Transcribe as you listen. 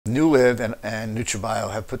NuLiv and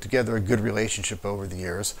NutraBio have put together a good relationship over the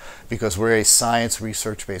years because we're a science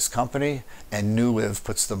research-based company, and NuLiv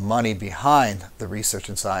puts the money behind the research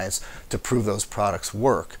and science to prove those products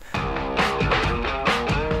work.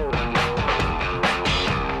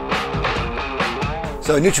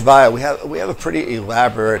 So at NutraBio, we have a pretty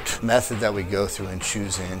elaborate method that we go through in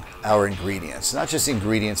choosing our ingredients. Not just the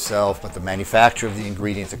ingredient itself, but the manufacturer of the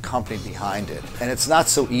ingredient, the company behind it. And it's not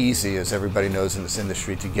so easy, as everybody knows in this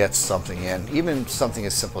industry, to get something in, even something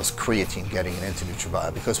as simple as creatine, getting it into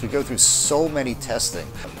NutraBio, because we go through so many testing,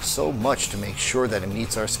 so much to make sure that it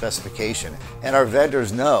meets our specification. And our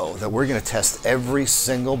vendors know that we're going to test every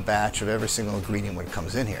single batch of every single ingredient when it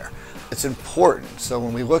comes in here. It's important. So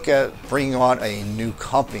when we look at bringing on a new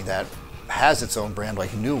company that has its own brand like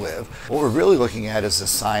NuLiv, what we're really looking at is the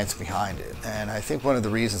science behind it. And I think one of the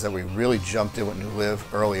reasons that we really jumped in with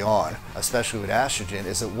NuLiv early on, especially with estrogen,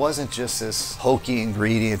 is it wasn't just this hokey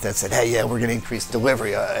ingredient that said, hey, yeah, we're going to increase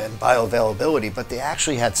delivery and bioavailability, but they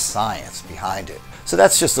actually had science behind it. So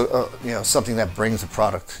that's just something that brings the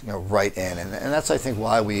product right in, and that's, I think,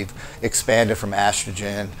 why we've expanded from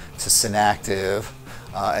estrogen to Synactive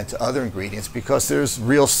and to other ingredients, because there's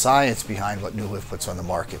real science behind what NuLiv puts on the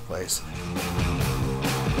marketplace.